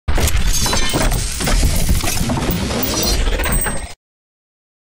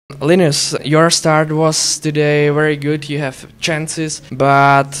Linus, your start was today very good. You have chances,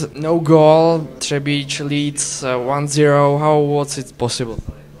 but no goal. Třebíč leads 1-0. How was it possible?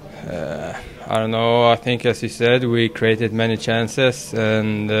 I don't know. I think, as you said, we created many chances,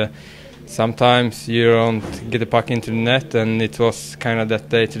 and sometimes you don't get the puck into the net, and it was kind of that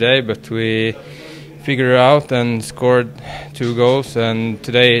day today. But we figured it out and scored 2 goals, and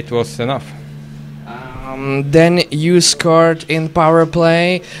today it was enough. Then you scored in power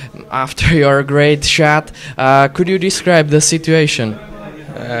play after your great shot. Could you describe the situation?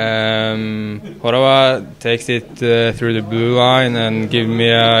 Horova takes it through the blue line and give me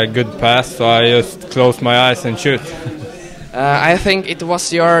a good pass, so I just close my eyes and shoot. I think it was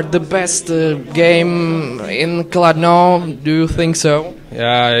the best game in Kladno. Do you think so?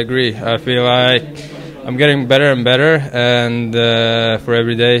 Yeah, I agree. I feel like I'm getting better and better, and for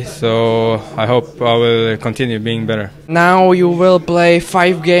every day. So I hope I will continue being better. Now you will play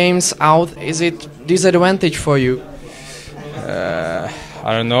 5 games out. Is it disadvantage for you?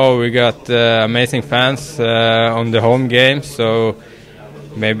 I don't know. We got amazing fans on the home games, so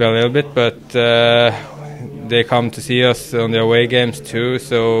maybe a little bit. But they come to see us on the away games too.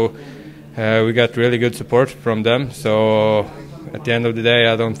 So we got really good support from them. So at the end of the day,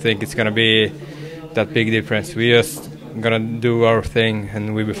 I don't think it's gonna be that big difference. We just gonna do our thing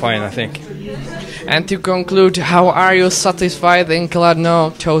and we'll be fine, I think. And to conclude, how are you satisfied in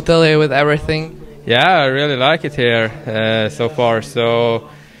Kladno totally with everything? Yeah, I really like it here so far. So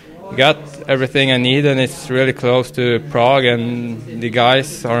got everything I need, and it's really close to Prague, and the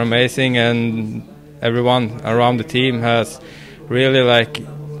guys are amazing, and everyone around the team has really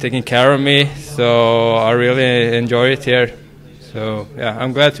taken care of me. So I really enjoy it here. So yeah,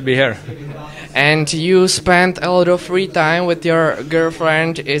 I'm glad to be here. And you spend a lot of free time with your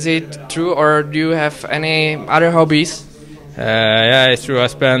girlfriend. Is it true, or do you have any other hobbies? Yeah, it's true. I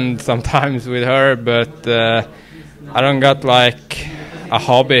spend some time with her, but I don't got a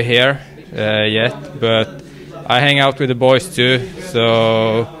hobby here yet. But I hang out with the boys too,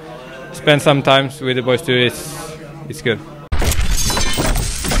 so spend some time with the boys too. It's good.